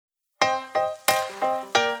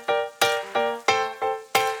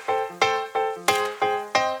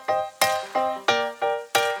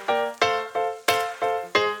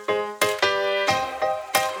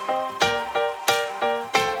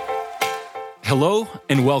Hello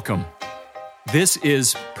and welcome. This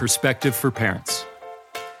is Perspective for Parents.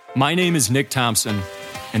 My name is Nick Thompson,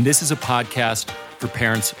 and this is a podcast for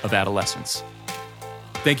parents of adolescents.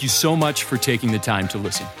 Thank you so much for taking the time to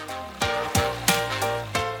listen.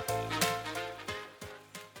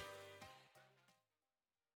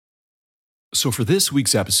 So for this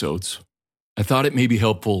week's episodes, I thought it may be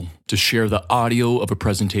helpful to share the audio of a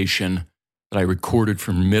presentation that I recorded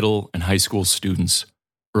for middle and high school students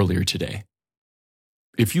earlier today.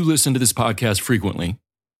 If you listen to this podcast frequently,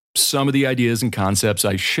 some of the ideas and concepts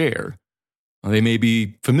I share, they may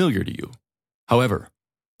be familiar to you. However,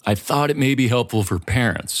 I thought it may be helpful for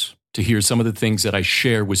parents to hear some of the things that I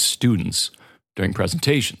share with students during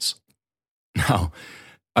presentations. Now,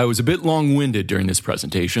 I was a bit long-winded during this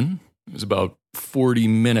presentation. It was about 40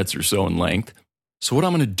 minutes or so in length. So what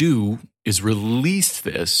I'm going to do is release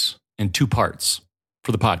this in two parts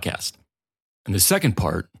for the podcast. And the second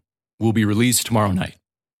part will be released tomorrow night.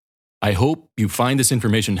 I hope you find this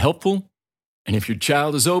information helpful, and if your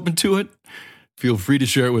child is open to it, feel free to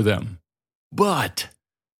share it with them. But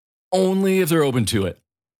only if they're open to it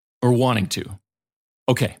or wanting to.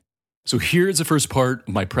 Okay, so here's the first part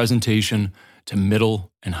of my presentation to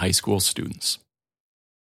middle and high school students.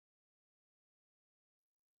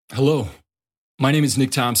 Hello, my name is Nick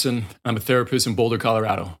Thompson. I'm a therapist in Boulder,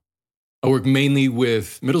 Colorado. I work mainly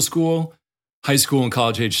with middle school, high school, and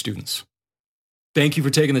college-age students. Thank you for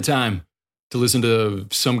taking the time to listen to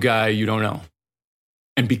some guy you don't know.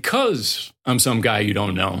 And because I'm some guy you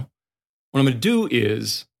don't know, what I'm going to do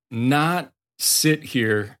is not sit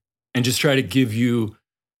here and just try to give you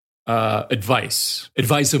advice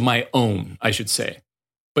of my own, I should say.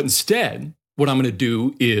 But instead, what I'm going to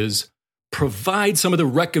do is provide some of the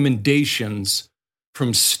recommendations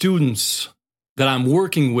from students that I'm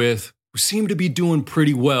working with who seem to be doing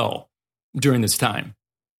pretty well during this time,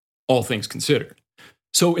 all things considered.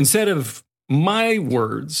 So instead of my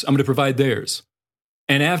words, I'm going to provide theirs.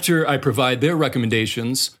 And after I provide their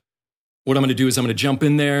recommendations, what I'm going to do is I'm going to jump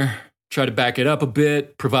in there, try to back it up a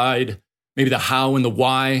bit, provide maybe the how and the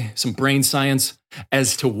why, some brain science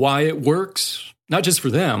as to why it works, not just for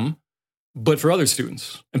them, but for other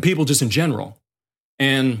students and people just in general.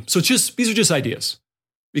 And so these are just ideas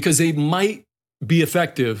because they might be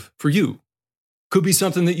effective for you. Could be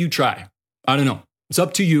something that you try. I don't know. It's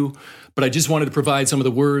up to you, but I just wanted to provide some of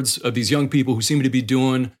the words of these young people who seem to be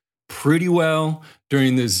doing pretty well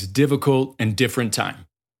during this difficult and different time.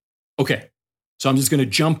 Okay, so I'm just going to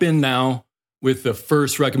jump in now with the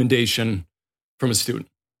first recommendation from a student.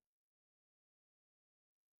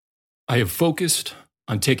 I have focused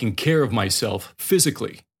on taking care of myself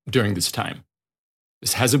physically during this time.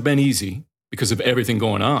 This hasn't been easy because of everything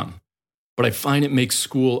going on, but I find it makes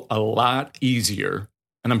school a lot easier,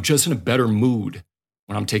 and I'm just in a better mood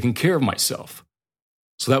when I'm taking care of myself.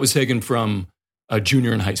 So that was taken from a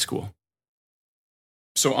junior in high school.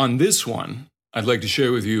 So on this one, I'd like to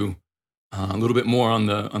share with you a little bit more on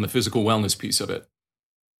the physical wellness piece of it.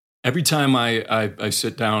 Every time I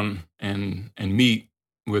sit down and meet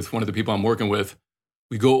with one of the people I'm working with,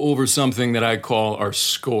 we go over something that I call our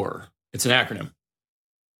SCORE. It's an acronym.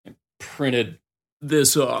 I printed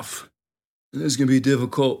this off. This is going to be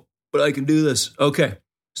difficult, but I can do this. Okay.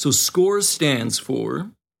 So SCORE stands for,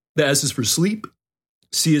 the S is for sleep,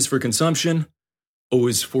 C is for consumption, O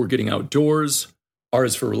is for getting outdoors, R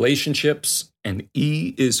is for relationships, and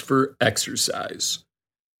E is for exercise.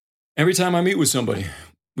 Every time I meet with somebody,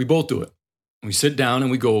 we both do it. We sit down and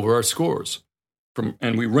we go over our scores.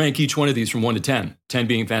 And we rank each one of these from 1 to 10, 10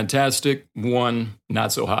 being fantastic, 1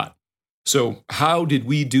 not so hot. So how did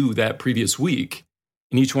we do that previous week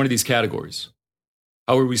in each one of these categories?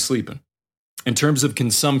 How are we sleeping? In terms of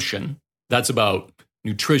consumption, that's about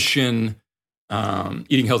nutrition,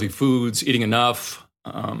 eating healthy foods, eating enough.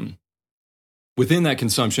 Within that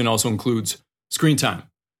consumption also includes screen time.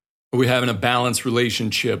 Are we having a balanced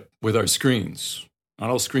relationship with our screens?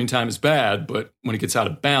 Not all screen time is bad, but when it gets out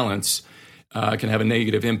of balance, it can have a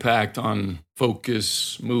negative impact on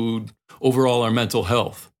focus, mood, overall our mental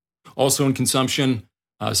health. Also in consumption,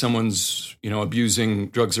 someone's abusing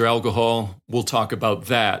drugs or alcohol, we'll talk about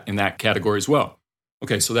that in that category as well.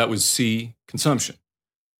 Okay, so that was C, consumption.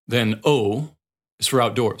 Then O is for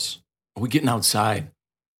outdoors. Are we getting outside?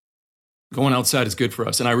 Going outside is good for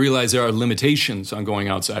us. And I realize there are limitations on going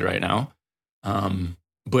outside right now.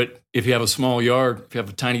 But if you have a small yard, if you have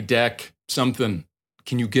a tiny deck, something,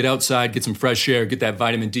 can you get outside, get some fresh air, get that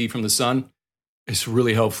vitamin D from the sun? It's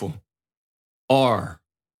really helpful. R,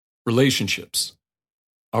 relationships.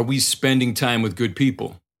 Are we spending time with good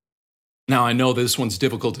people? Now, I know this one's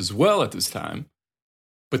difficult as well at this time,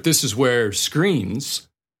 but this is where screens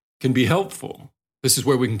can be helpful. This is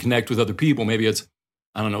where we can connect with other people. Maybe it's,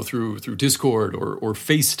 I don't know, through Discord or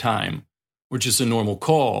FaceTime, or just a normal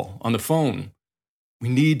call on the phone. We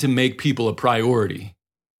need to make people a priority.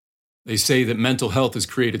 They say that mental health is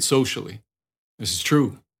created socially. This is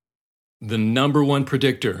true. The number one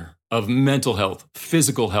predictor of mental health,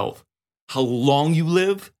 physical health, how long you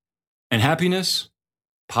live, and happiness,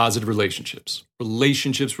 positive relationships.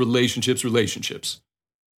 Relationships.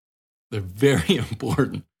 They're very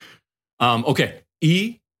important. Okay,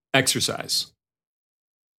 E, exercise.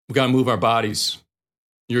 We got to move our bodies.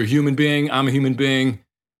 You're a human being, I'm a human being.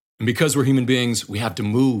 And because we're human beings, we have to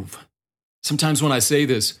move. Sometimes when I say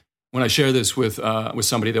this, when I share this with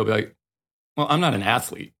somebody, they'll be like, well, I'm not an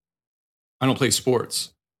athlete. I don't play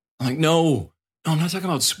sports. I'm like, no, I'm not talking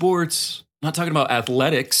about sports. I'm not talking about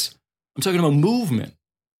athletics. I'm talking about movement.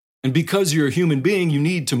 And because you're a human being, you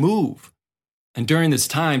need to move. And during this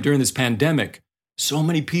time, during this pandemic, so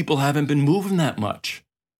many people haven't been moving that much.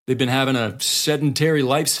 They've been having a sedentary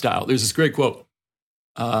lifestyle. There's this great quote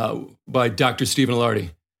by Dr. Stephen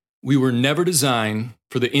Alardi. We were never designed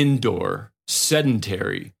for the indoor,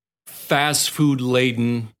 sedentary, fast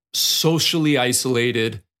food-laden, socially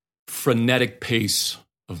isolated, frenetic pace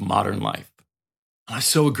of modern life. And I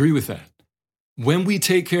so agree with that. When we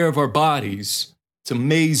take care of our bodies, it's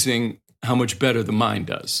amazing how much better the mind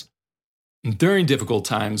does. And during difficult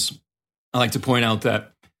times, I like to point out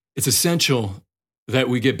that it's essential that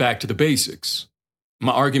we get back to the basics.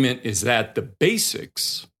 My argument is that the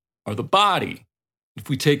basics are the body. If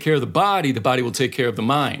we take care of the body will take care of the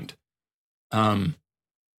mind. One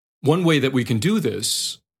way that we can do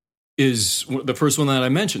this is the first one that I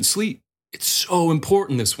mentioned, sleep. It's so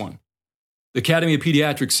important, this one. The Academy of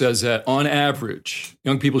Pediatrics says that on average,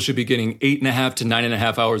 young people should be getting 8.5 to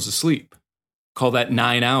 9.5 hours of sleep. Call that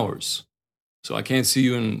 9 hours. So I can't see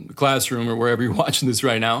you in the classroom or wherever you're watching this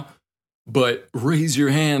right now, but raise your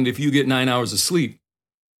hand if you get 9 hours of sleep.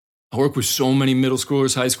 I work with so many middle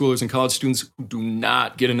schoolers, high schoolers, and college students who do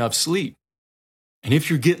not get enough sleep. And if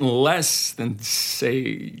you're getting less than,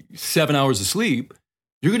 say, 7 hours of sleep,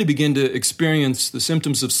 you're going to begin to experience the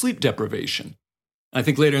symptoms of sleep deprivation. I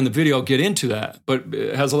think later in the video I'll get into that, but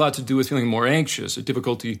it has a lot to do with feeling more anxious, a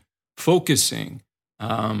difficulty focusing,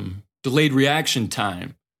 delayed reaction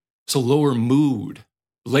time, so lower mood,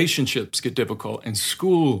 relationships get difficult, and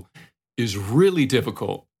school is really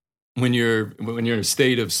difficult when you're in a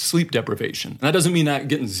state of sleep deprivation. And that doesn't mean not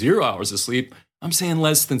getting 0 hours of sleep. I'm saying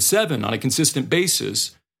less than 7 on a consistent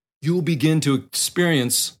basis. You will begin to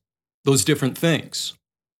experience those different things.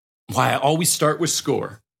 Why I always start with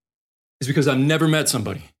score is because I've never met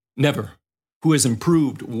somebody, never, who has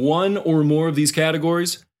improved one or more of these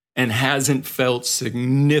categories and hasn't felt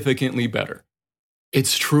significantly better.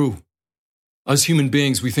 It's true. Us human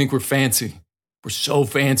beings, we think we're fancy. We're so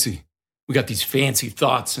fancy. We got these fancy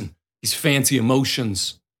thoughts and these fancy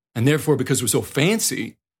emotions. And therefore, because we're so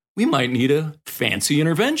fancy, we might need a fancy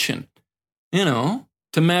intervention,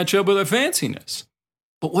 to match up with our fanciness.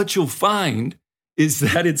 But what you'll find is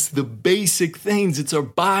that it's the basic things. It's our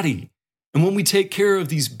body. And when we take care of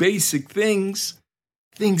these basic things,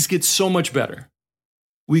 things get so much better.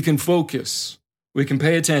 We can focus. We can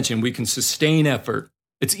pay attention. We can sustain effort.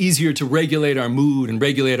 It's easier to regulate our mood and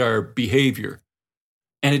regulate our behavior.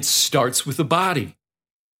 And it starts with the body.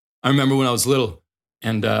 I remember when I was little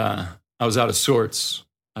and I was out of sorts.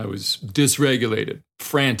 I was dysregulated,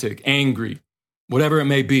 frantic, angry, whatever it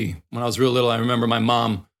may be. When I was real little, I remember my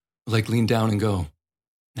mom would lean down and go,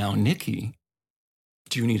 "Now, Nikki,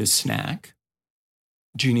 do you need a snack?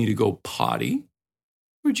 Do you need to go potty?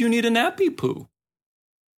 Or do you need a nappy poo?"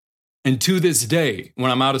 And to this day, when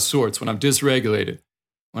I'm out of sorts, when I'm dysregulated,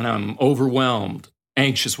 when I'm overwhelmed,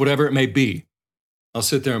 anxious, whatever it may be, I'll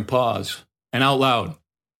sit there and pause and out loud,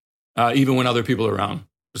 even when other people are around,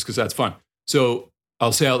 just because that's fun. So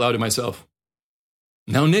I'll say out loud to myself,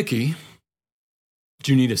 "Now, Nikki,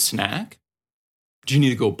 do you need a snack? Do you need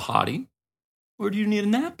to go potty? Or do you need a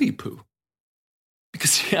nappy poo?"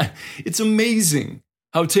 Because it's amazing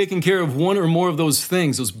how taking care of one or more of those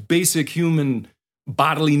things, those basic human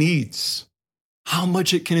bodily needs, how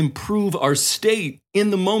much it can improve our state in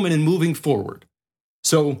the moment and moving forward.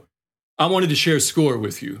 So I wanted to share SCORE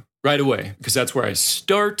with you right away because that's where I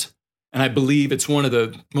start. And I believe it's one of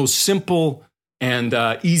the most simple and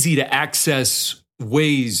easy to access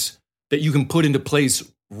ways that you can put into place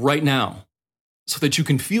right now so that you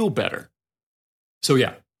can feel better. So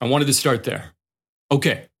yeah, I wanted to start there.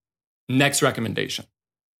 Okay, next recommendation.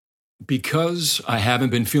 Because I haven't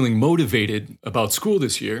been feeling motivated about school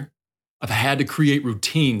this year, I've had to create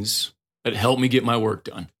routines that help me get my work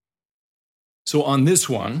done. So on this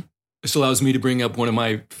one, This allows me to bring up one of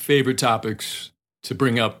my favorite topics to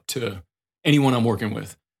bring up to anyone I'm working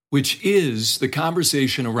with, which is the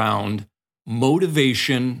conversation around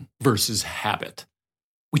motivation versus habit.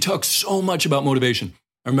 We talk so much about motivation.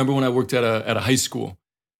 I remember when I worked at a high school,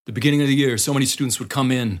 the beginning of the year, so many students would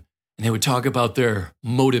come in and they would talk about their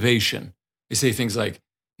motivation. They say things like,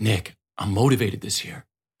 Nick, I'm motivated this year.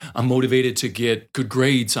 I'm motivated to get good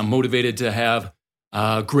grades. I'm motivated to have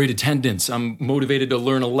great attendance. I'm motivated to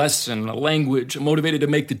learn a lesson, a language. I'm motivated to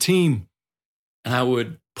make the team. And I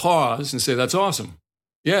would pause and say, that's awesome.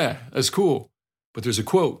 Yeah, that's cool. But there's a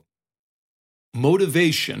quote.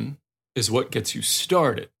 Motivation is what gets you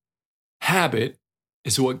started. Habit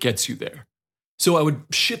is what gets you there. So I would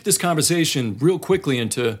shift this conversation real quickly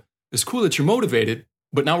into, it's cool that you're motivated,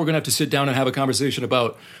 but now we're going to have to sit down and have a conversation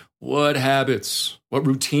about what habits, what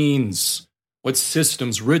routines, what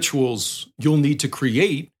systems, rituals you'll need to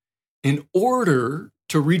create in order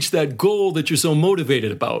to reach that goal that you're so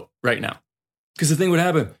motivated about right now. Because the thing would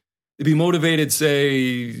happen, you'd be motivated,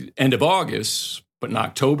 say, end of August, but in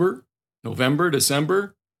October, November,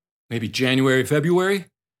 December, maybe January, February,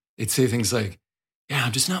 they'd say things like, yeah,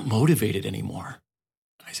 I'm just not motivated anymore.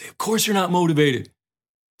 I say, of course you're not motivated.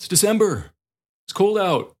 It's December. It's cold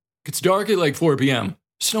out. It gets dark at like 4 p.m.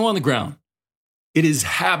 Snow on the ground. It is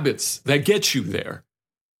habits that get you there.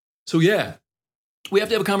 So yeah, we have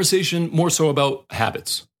to have a conversation more so about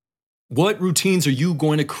habits. What routines are you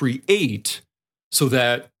going to create so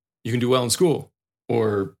that you can do well in school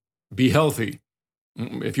or be healthy?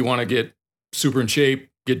 If you want to get super in shape,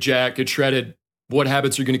 get jacked, get shredded, what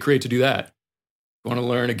habits are you going to create to do that? You want to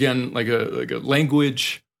learn again, like a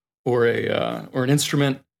language or an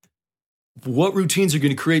instrument? What routines are you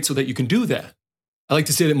going to create so that you can do that? I like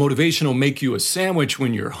to say that motivation will make you a sandwich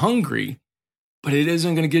when you're hungry, but it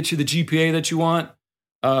isn't going to get you the GPA that you want.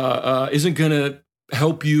 Isn't going to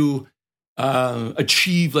help you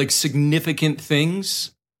achieve like significant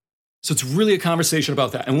things. So it's really a conversation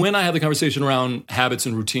about that. And when I have the conversation around habits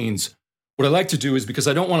and routines, what I like to do is, because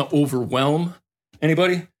I don't want to overwhelm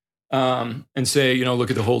anybody and say, look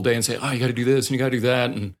at the whole day and say, oh, you got to do this and you got to do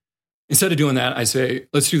that. And instead of doing that, I say,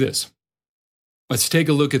 let's do this. Let's take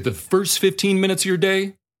a look at the first 15 minutes of your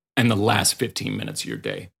day and the last 15 minutes of your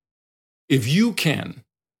day. If you can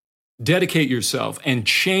dedicate yourself and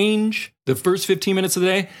change the first 15 minutes of the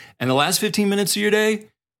day and the last 15 minutes of your day,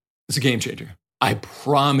 it's a game changer. I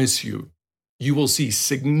promise you, you will see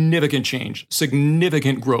significant change,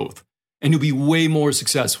 significant growth, and you'll be way more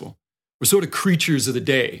successful. We're sort of creatures of the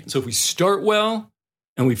day. So if we start well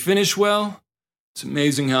and we finish well, it's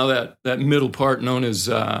amazing how that middle part known as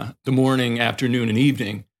the morning, afternoon, and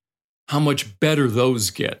evening, how much better those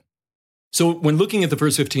get. So when looking at the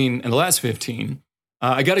first 15 and the last 15,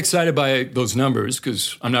 I got excited by those numbers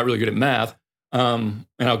because I'm not really good at math. And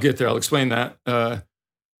I'll get there. I'll explain that.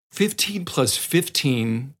 15 plus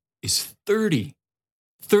 15 is 30.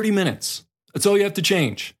 30 minutes. That's all you have to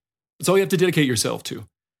change. That's all you have to dedicate yourself to.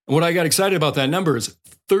 And what I got excited about that number is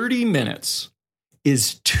 30 minutes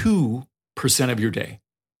is 2% of your day.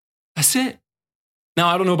 That's it. Now,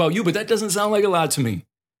 I don't know about you, but that doesn't sound like a lot to me.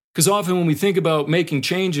 Because often when we think about making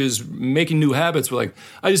changes, making new habits, we're like,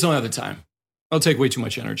 I just don't have the time. I'll take way too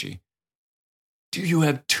much energy. Do you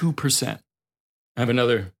have 2%? I have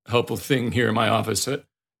another helpful thing here in my office that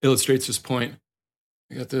illustrates this point.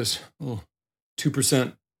 I got this little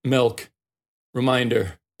 2% milk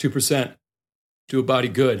reminder, 2%, do a body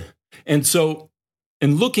good. And so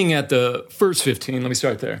in looking at the first 15, let me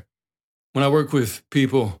start there. When I work with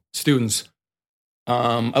people, students,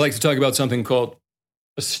 I like to talk about something called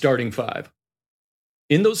a starting five.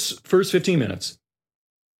 In those first 15 minutes,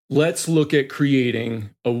 let's look at creating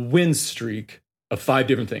a win streak of 5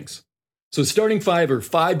 different things. So starting 5 are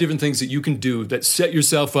 5 different things that you can do that set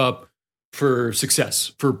yourself up for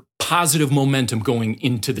success, for positive momentum going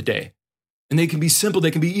into the day. And they can be simple,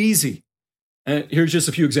 they can be easy. And here's just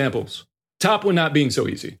a few examples. Top one not being so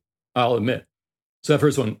easy, I'll admit. So that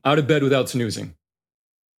first one, out of bed without snoozing.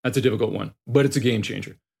 That's a difficult one, but it's a game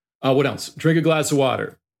changer. What else? Drink a glass of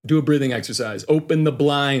water, do a breathing exercise, open the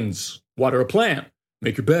blinds, water a plant,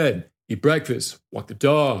 make your bed, eat breakfast, walk the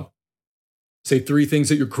dog. Say 3 things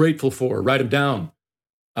that you're grateful for, write them down.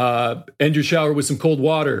 End your shower with some cold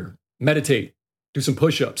water, meditate, do some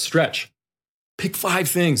push-ups, stretch. Pick 5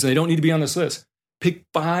 things, and they don't need to be on this list. Pick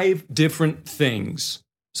 5 different things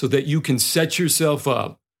so that you can set yourself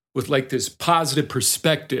up with like this positive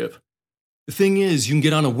perspective. The thing is, you can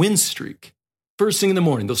get on a win streak. First thing in the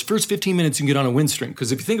morning, those first 15 minutes, you can get on a win streak.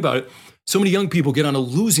 Because if you think about it, so many young people get on a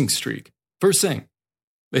losing streak. First thing,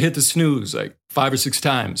 they hit the snooze like 5 or 6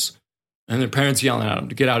 times. And their parents yelling at them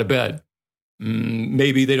to get out of bed.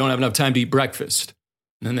 Maybe they don't have enough time to eat breakfast.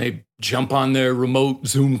 And then they jump on their remote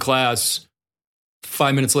Zoom class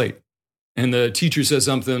 5 minutes late. And the teacher says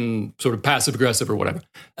something sort of passive aggressive or whatever.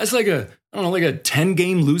 That's like a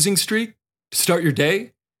 10-game losing streak to start your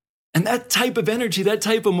day. And that type of energy, that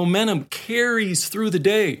type of momentum carries through the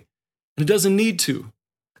day. And it doesn't need to.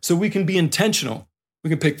 So we can be intentional. We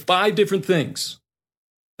can pick 5 different things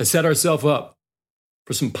that set ourselves up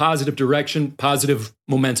for some positive direction, positive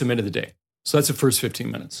momentum into the day. So that's the first 15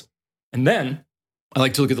 minutes. And then I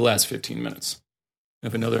like to look at the last 15 minutes. I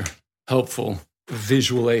have another helpful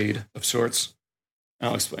visual aid of sorts.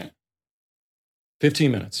 I'll explain it. 15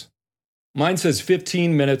 minutes. Mine says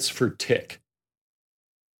 15 minutes for tick.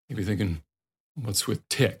 You'll be thinking, what's with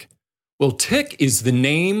tick? Well, tick is the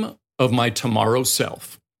name of my tomorrow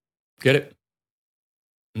self. Get it?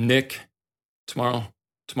 Nick, tomorrow,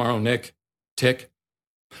 Nick, tick.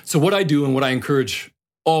 So what I do and what I encourage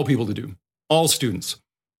all people to do, all students,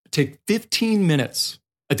 take 15 minutes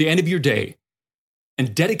at the end of your day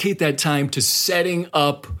and dedicate that time to setting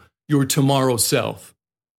up your tomorrow self.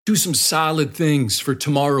 Do some solid things for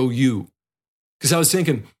tomorrow you. Because I was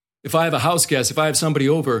thinking, if I have a house guest, if I have somebody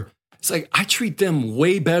over, it's like I treat them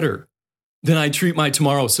way better than I treat my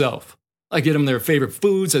tomorrow self. I get them their favorite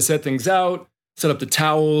foods, I set things out, set up the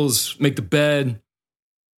towels, make the bed.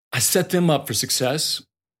 I set them up for success,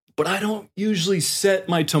 but I don't usually set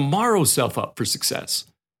my tomorrow self up for success.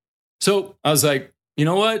 So I was like, you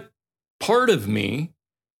know what? Part of me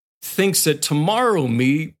thinks that tomorrow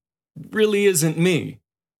me really isn't me.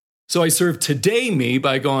 So I serve today me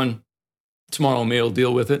by going, tomorrow me will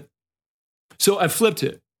deal with it. So I flipped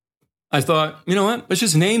it. I thought, you know what? Let's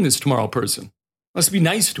just name this tomorrow person. Let's be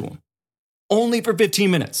nice to him. Only for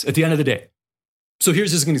 15 minutes at the end of the day. So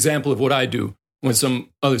here's just an example of what I do when some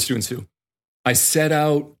other students do. I set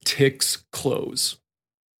out Tick's clothes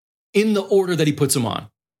in the order that he puts them on.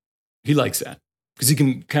 He likes that because he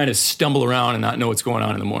can kind of stumble around and not know what's going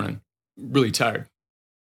on in the morning. Really tired.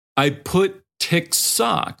 I put Tick's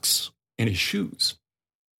socks in his shoes.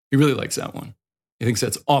 He really likes that one. He thinks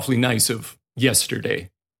that's awfully nice of yesterday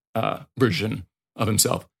version of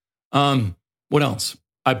himself. What else?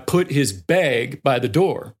 I put his bag by the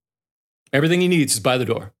door. Everything he needs is by the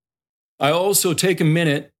door. I also take a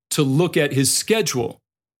minute to look at his schedule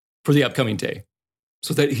for the upcoming day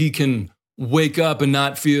so that he can wake up and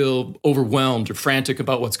not feel overwhelmed or frantic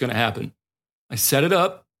about what's going to happen. I set it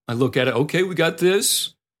up. I look at it. Okay, we got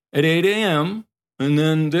this at 8 a.m. and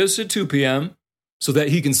then this at 2 p.m. so that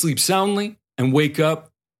he can sleep soundly and wake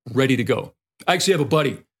up ready to go. I actually have a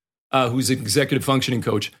buddy who's an executive functioning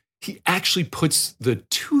coach. He actually puts the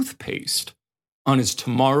toothpaste on his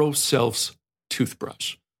tomorrow self's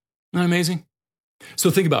toothbrush. Isn't that amazing?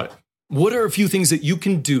 So think about it. What are a few things that you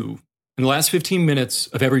can do in the last 15 minutes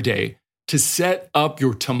of every day to set up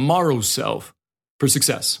your tomorrow self for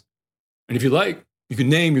success? And if you like, you can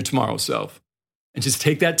name your tomorrow self and just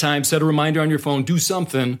take that time, set a reminder on your phone, do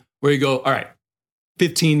something where you go, all right,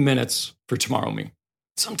 15 minutes for tomorrow me.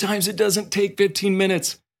 Sometimes it doesn't take 15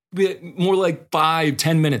 minutes. More like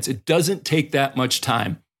 5-10 minutes. It doesn't take that much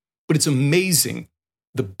time, but it's amazing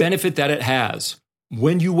the benefit that it has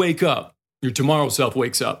when you wake up, your tomorrow self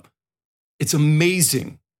wakes up. It's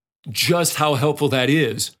amazing just how helpful that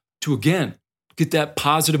is to, again, get that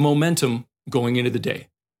positive momentum going into the day.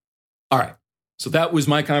 All right, so that was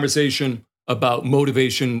my conversation about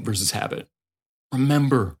motivation versus habit.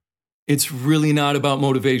 Remember, it's really not about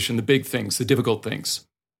motivation, the big things, the difficult things.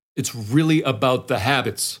 It's really about the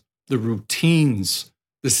habits, the routines,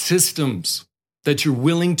 the systems that you're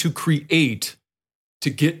willing to create to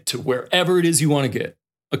get to wherever it is you want to get,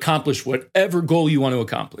 accomplish whatever goal you want to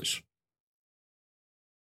accomplish.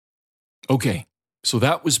 Okay, so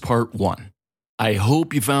that was part 1. I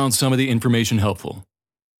hope you found some of the information helpful.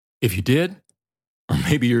 If you did, or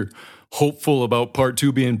maybe you're hopeful about part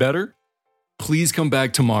 2 being better, please come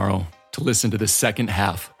back tomorrow to listen to the second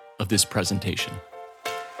half of this presentation.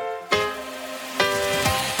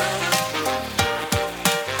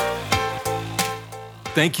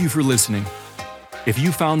 Thank you for listening. If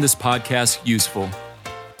you found this podcast useful,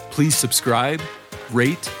 please subscribe,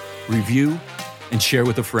 rate, review, and share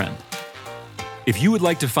with a friend. If you would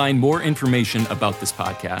like to find more information about this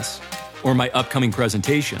podcast or my upcoming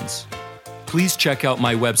presentations, please check out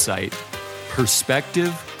my website,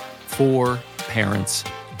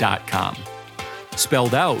 perspective4parents.com.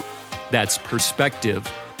 Spelled out, that's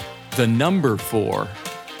perspective, the number 4,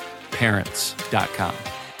 parents.com.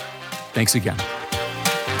 Thanks again.